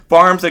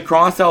Farms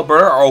across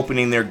Alberta are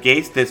opening their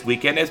gates this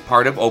weekend as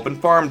part of Open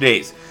Farm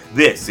Days.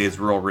 This is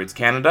Rural Roots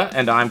Canada,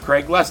 and I'm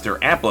Craig Lester,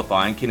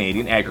 amplifying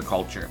Canadian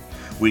agriculture.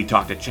 We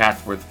talked to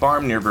Chatsworth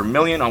Farm near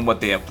Vermillion on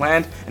what they have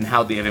planned and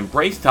how they have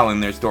embraced telling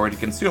their story to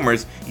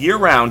consumers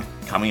year-round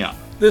coming up.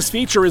 This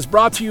feature is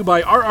brought to you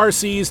by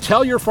RRC's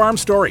Tell Your Farm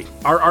Story.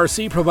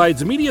 RRC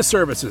provides media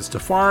services to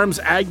farms,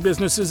 ag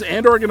businesses,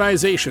 and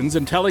organizations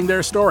in telling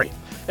their story.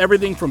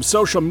 Everything from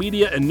social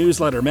media and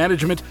newsletter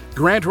management,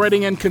 grant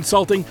writing and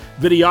consulting,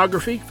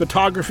 videography,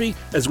 photography,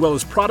 as well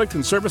as product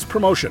and service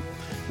promotion.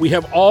 We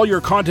have all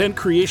your content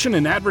creation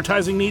and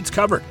advertising needs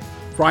covered.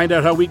 Find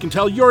out how we can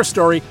tell your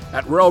story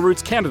at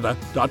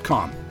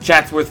ruralrootscanada.com.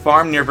 Chatsworth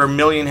Farm near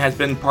Vermillion has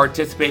been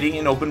participating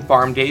in Open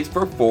Farm Days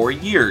for 4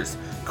 years.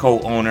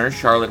 Co-owner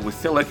Charlotte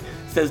Wasylik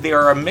says they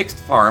are a mixed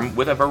farm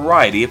with a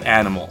variety of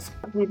animals.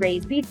 We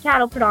raise beef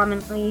cattle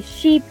predominantly,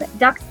 sheep,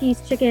 ducks, geese,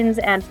 chickens,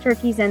 and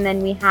turkeys, and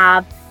then we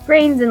have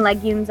grains and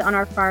legumes on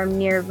our farm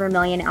near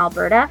Vermillion,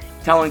 Alberta.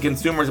 Telling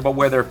consumers about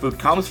where their food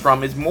comes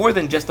from is more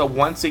than just a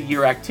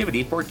once-a-year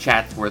activity for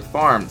Chatsworth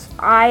Farms.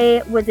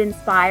 I was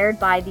inspired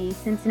by the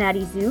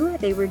Cincinnati Zoo.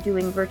 They were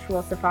doing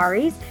virtual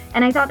safaris,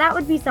 and I thought that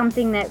would be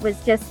something that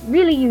was just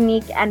really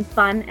unique and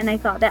fun, and I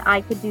thought that I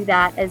could do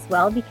that as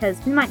well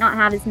because we might not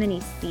have as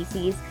many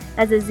species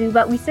as a zoo,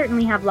 but we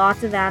certainly have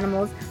lots of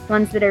animals,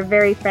 ones that are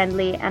very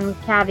friendly, and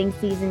with calving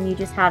season you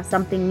just have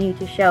something new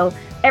to show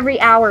every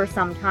hour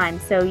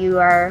sometimes, so you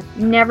are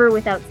never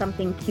without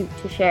something cute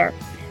to share.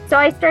 So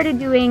I started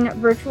doing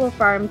virtual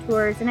farm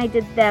tours, and I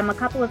did them a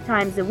couple of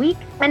times a week,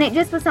 and it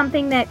just was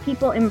something that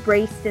people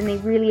embraced and they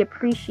really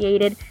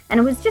appreciated, and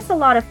it was just a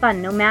lot of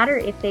fun, no matter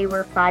if they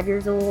were 5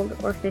 years old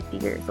or 50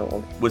 years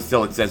old.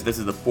 Wasylik says this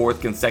is the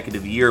 4th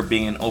consecutive year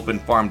being an Open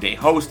Farm Day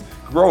host,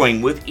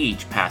 growing with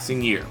each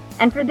passing year.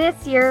 And for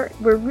this year,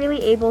 we're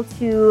really able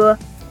to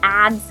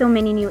add so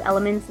many new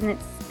elements, and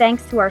it's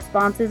thanks to our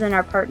sponsors and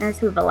our partners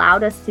who have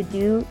allowed us to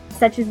do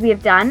such as we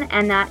have done,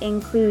 and that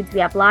includes we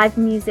have live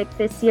music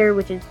this year,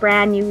 which is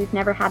brand new. We've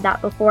never had that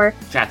before.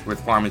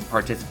 Chatsworth Farm is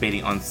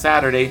participating on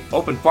Saturday.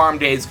 Open Farm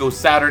Days go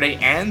Saturday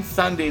and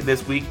Sunday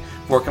this week.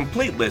 For a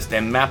complete list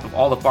and map of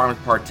all the farms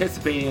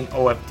participating in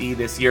OFD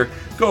this year,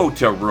 go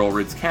to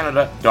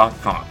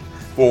ruralrootscanada.com.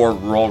 For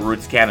Rural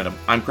Roots Canada,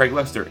 I'm Craig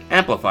Lester,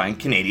 amplifying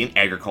Canadian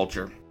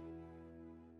agriculture.